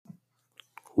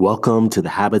Welcome to the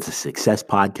Habits of Success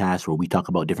podcast, where we talk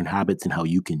about different habits and how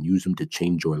you can use them to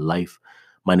change your life.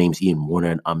 My name's Ian Warner,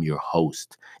 and I'm your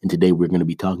host. And today we're going to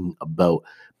be talking about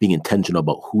being intentional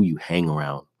about who you hang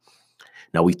around.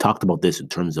 Now, we talked about this in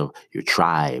terms of your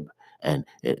tribe and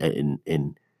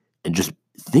just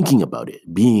thinking about it,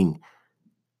 being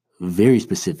very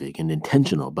specific and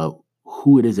intentional about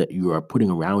who it is that you are putting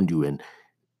around you. And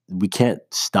we can't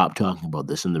stop talking about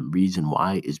this. And the reason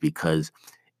why is because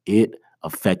it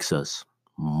affects us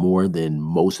more than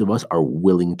most of us are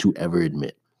willing to ever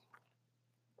admit.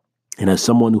 And as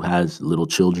someone who has little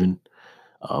children,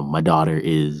 my daughter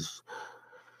is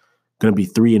going to be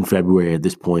 3 in February at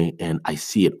this point, and I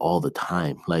see it all the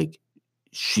time. Like,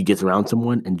 she gets around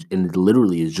someone and it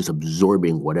literally is just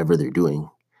absorbing whatever they're doing.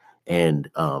 And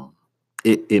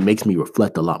it makes me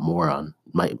reflect a lot more on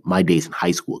my days in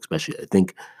high school, especially. I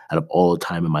think out of all the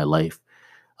time in my life,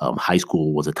 high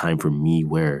school was a time for me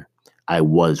where I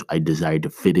desired to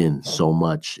fit in so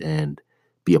much and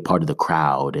be a part of the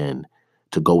crowd and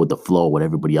to go with the flow of what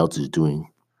everybody else is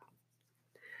doing.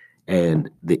 And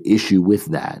the issue with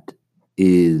that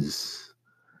is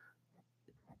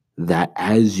that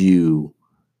as you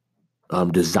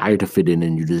desire to fit in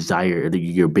and you desire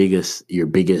the biggest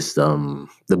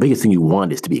thing you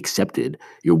want is to be accepted.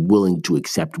 You're willing to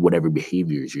accept whatever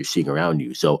behaviors you're seeing around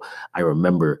you. So I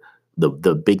remember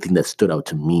the big thing that stood out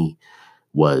to me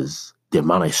was the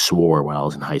amount I swore when I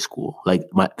was in high school. Like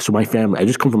my family, I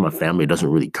just come from a family that doesn't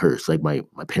really curse. Like my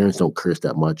parents don't curse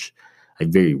that much. I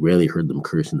very rarely heard them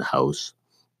curse in the house.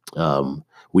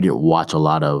 We didn't watch a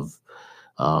lot of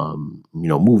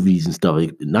movies and stuff.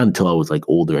 Like, not until I was like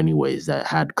older, anyways, that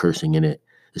had cursing in it.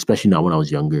 Especially not when I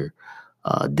was younger.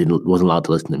 Wasn't allowed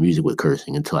to listen to music with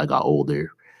cursing until I got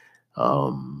older.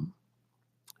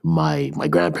 My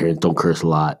grandparents don't curse a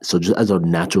lot, so just as a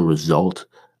natural result,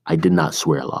 I did not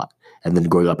swear a lot. And then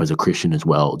growing up as a Christian as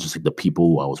well, just like the people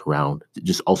who I was around,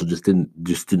 just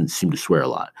didn't seem to swear a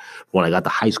lot. When I got to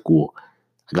high school,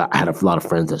 I had a lot of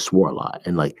friends that swore a lot,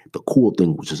 and like the cool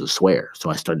thing was just to swear. So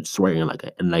I started swearing,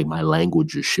 and my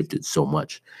language just shifted so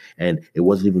much. And it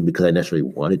wasn't even because I necessarily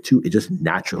wanted to; it just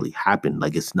naturally happened.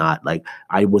 Like, it's not like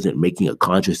I wasn't making a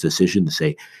conscious decision to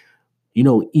say,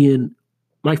 Ian,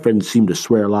 my friends seem to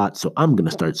swear a lot, so I'm going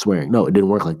to start swearing. No, it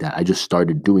didn't work like that. I just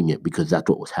started doing it because that's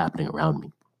what was happening around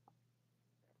me.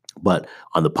 But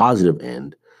on the positive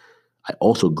end, I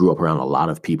also grew up around a lot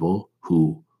of people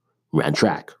who ran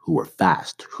track, who were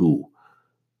fast, who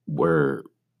were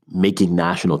making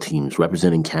national teams,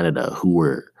 representing Canada, who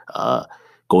were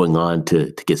going on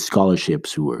to get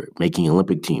scholarships, who were making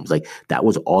Olympic teams. Like, that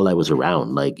was all I was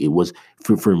around. Like, it was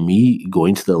for me,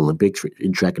 going to the Olympics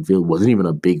in track and field wasn't even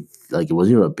a big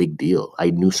deal. I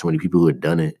knew so many people who had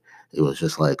done it. It was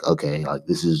just like, okay, like,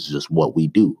 this is just what we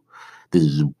do.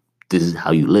 This is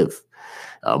how you live.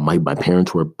 My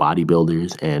parents were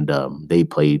bodybuilders, and they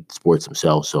played sports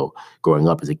themselves. So growing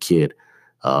up as a kid,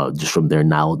 just from their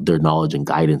knowledge and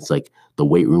guidance, like, the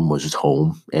weight room was just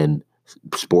home, and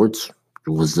sports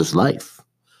was just life.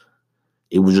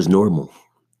 It was just normal.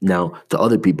 Now, to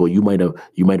other people, you might have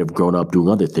grown up doing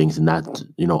other things, and that,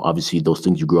 obviously those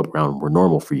things you grew up around were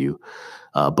normal for you.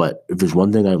 But if there's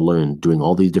one thing I've learned doing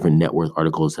all these different net worth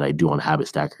articles that I do on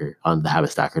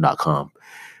thehabitstacker.com,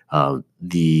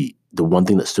 the one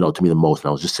thing that stood out to me the most, and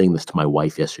I was just saying this to my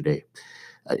wife yesterday,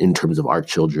 in terms of our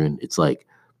children, it's like,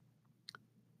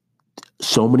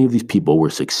 so many of these people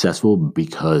were successful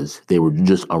because they were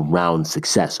just around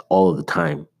success all of the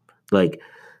time. Like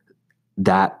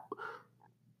that.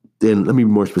 Then let me be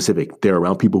more specific. They're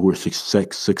around people who are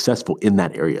successful in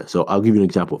that area. So I'll give you an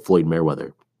example of Floyd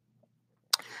Mayweather.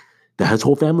 His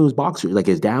whole family was boxers. Like,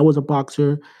 his dad was a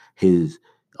boxer. His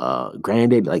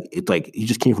granddad, like, it's like he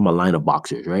just came from a line of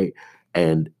boxers, right?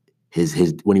 And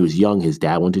his when he was young, his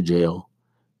dad went to jail,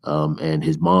 and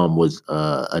his mom was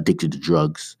addicted to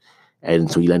drugs,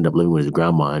 and so he ended up living with his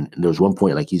grandma. And there was one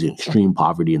point, like, he's in extreme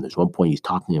poverty, and there's one point he's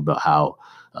talking about how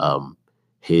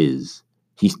he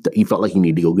felt like he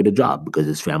needed to go get a job because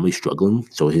his family's struggling.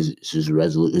 So his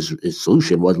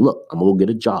solution was, look, I'm gonna go get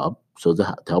a job so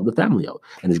to help the family out.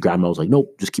 And his grandma was like,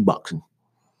 nope, just keep boxing.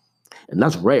 And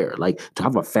that's rare. Like, to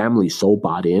have a family so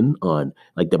bought in on,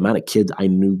 like, the amount of kids I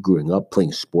knew growing up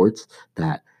playing sports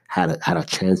that had a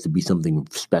chance to be something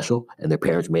special, and their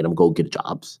parents made them go get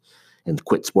jobs and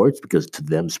quit sports because to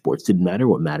them sports didn't matter.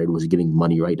 What mattered was getting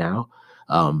money right now.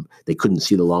 They couldn't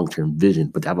see the long-term vision.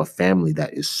 But to have a family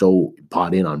that is so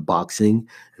bought in on boxing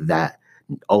that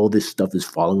all this stuff is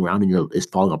falling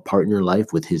apart in your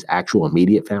life with his actual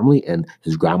immediate family, and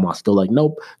his grandma's still like,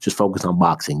 nope, just focus on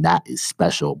boxing. That is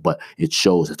special, but it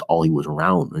shows that's all he was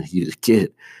around when he was a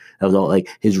kid. That was all. Like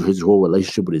his whole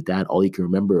relationship with his dad. All he can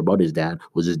remember about his dad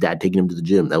was his dad taking him to the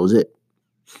gym. That was it.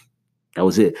 That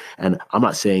was it. And I'm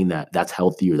not saying that that's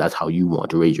healthy or that's how you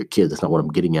want to raise your kids. That's not what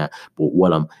I'm getting at. But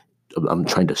what I'm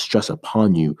trying to stress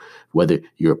upon you, whether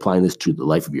you're applying this to the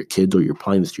life of your kids or you're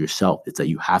applying this to yourself, it's that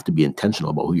you have to be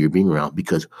intentional about who you're being around,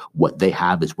 because what they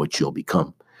have is what you'll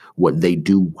become. What they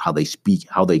do, how they speak,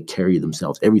 how they carry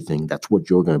themselves, everything, that's what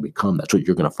you're going to become. That's what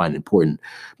you're going to find important,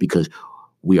 because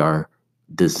we are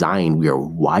designed, we are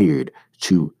wired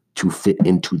to fit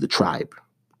into the tribe.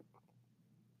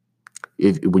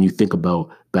 When you think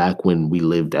about back when we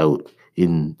lived out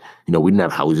in, we didn't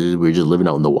have houses, we were just living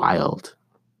out in the wild.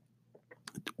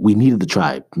 We needed the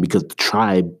tribe because the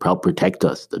tribe helped protect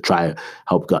us. The tribe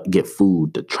helped get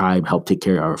food. The tribe helped take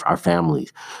care of our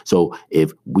families. So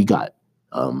if we got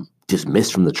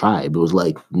dismissed from the tribe, it was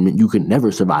like you could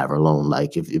never survive alone.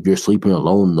 Like if you're sleeping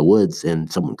alone in the woods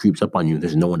and someone creeps up on you,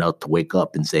 there's no one else to wake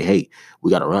up and say, hey,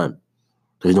 we got to run.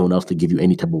 There's no one else to give you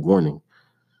any type of warning.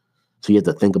 So you have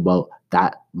to think about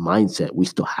that mindset. We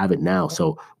still have it now.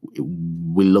 So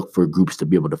we look for groups to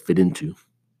be able to fit into.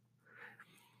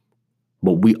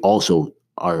 But we also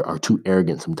are too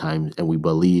arrogant sometimes, and we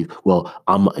believe, well,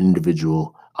 I'm an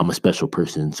individual, I'm a special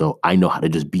person, so I know how to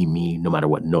just be me no matter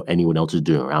what anyone else is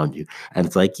doing around you. And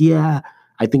it's like, yeah,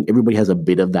 I think everybody has a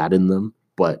bit of that in them,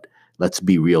 but let's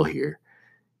be real here.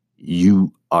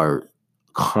 You are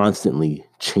constantly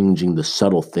changing the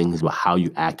subtle things about how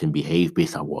you act and behave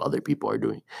based on what other people are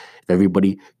doing. If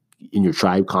everybody in your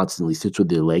tribe constantly sits with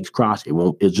their legs crossed,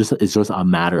 it's just a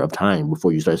matter of time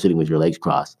before you start sitting with your legs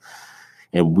crossed.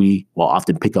 And we will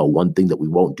often pick out one thing that we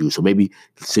won't do. So maybe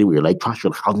say with your leg crossed,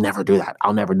 you're like, I'll never do that.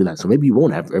 I'll never do that. So maybe you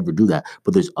won't ever do that.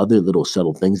 But there's other little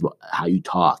subtle things about how you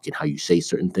talk and how you say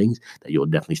certain things that you'll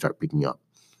definitely start picking up.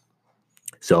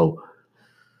 So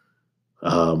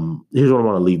here's what I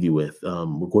want to leave you with.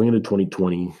 We're going into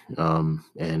 2020,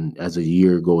 and as the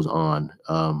year goes on,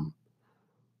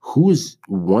 who is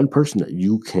one person that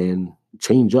you can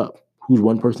change up? Who's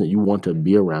one person that you want to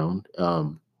be around,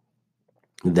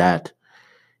 that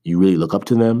you really look up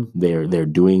to them? They're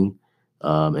doing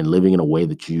and living in a way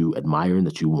that you admire and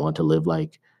that you want to live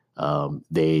like.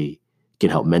 They can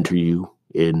help mentor you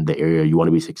in the area you want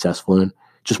to be successful in.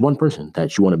 Just one person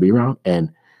that you want to be around,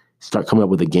 and start coming up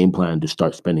with a game plan to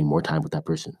start spending more time with that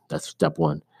person. That's step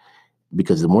one.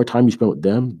 Because the more time you spend with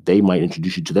them, they might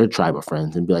introduce you to their tribe of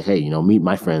friends and be like, hey, meet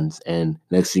my friends. And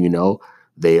next thing you know,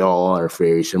 they all are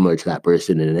very similar to that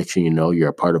person. And the next thing you know, you're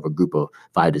a part of a group of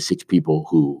 5 to 6 people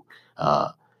who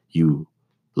you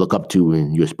look up to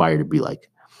and you aspire to be like.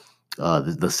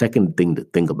 The second thing to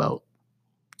think about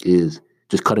is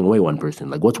just cutting away one person.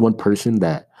 Like, what's one person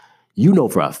that you know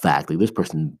for a fact, like this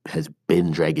person has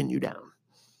been dragging you down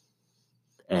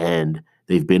and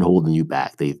they've been holding you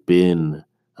back. They've been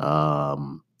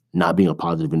not being a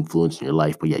positive influence in your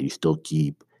life, but yet you still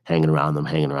keep hanging around them,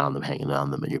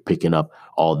 and you're picking up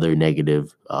all their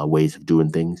negative ways of doing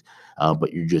things,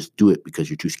 but you just do it because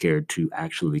you're too scared to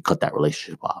actually cut that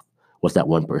relationship off. What's that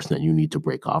one person that you need to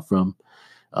break off from?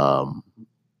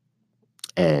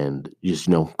 And just,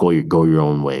 go your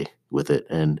own way with it.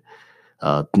 And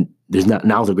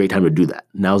now's a great time to do that.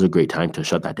 Now's a great time to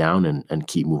shut that down and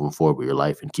keep moving forward with your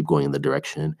life and keep going in the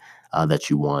direction that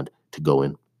you want to go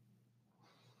in.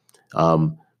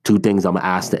 2 things I'm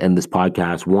asked to end this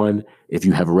podcast. 1, if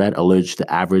you have read Allergic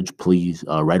to Average, please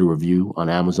write a review on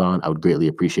Amazon. I would greatly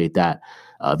appreciate that.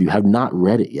 If you have not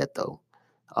read it yet, though,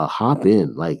 hop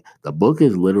in. Like, the book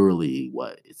is literally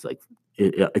what it's like.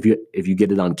 If you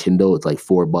get it on Kindle, it's like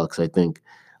 $4, I think.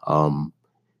 I'm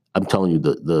telling you,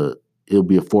 it'll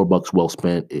be a $4 well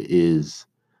spent. It is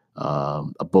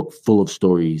a book full of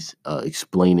stories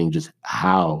explaining just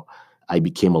how I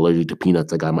became allergic to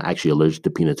peanuts. Like, I'm actually allergic to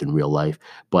peanuts in real life,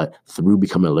 but through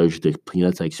becoming allergic to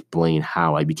peanuts, I explain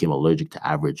how I became allergic to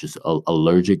average, just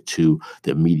allergic to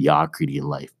the mediocrity in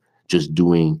life, just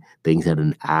doing things at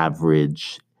an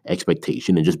average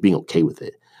expectation and just being okay with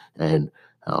it. And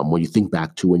when you think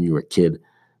back to when you were a kid,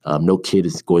 no kid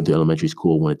is going through elementary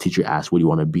school when a teacher asks, what do you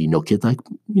want to be? No kid's like,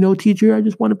 teacher, I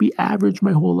just want to be average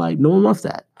my whole life. No one wants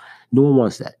that. No one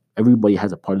wants that. Everybody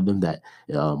has a part of them that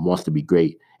wants to be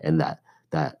great and that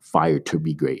fire to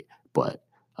be great. But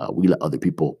we let other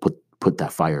people put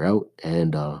that fire out,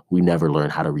 and we never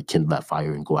learn how to rekindle that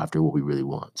fire and go after what we really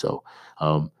want. So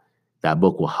that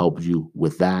book will help you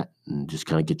with that and just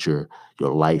kind of get your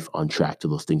life on track to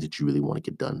those things that you really want to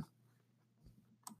get done.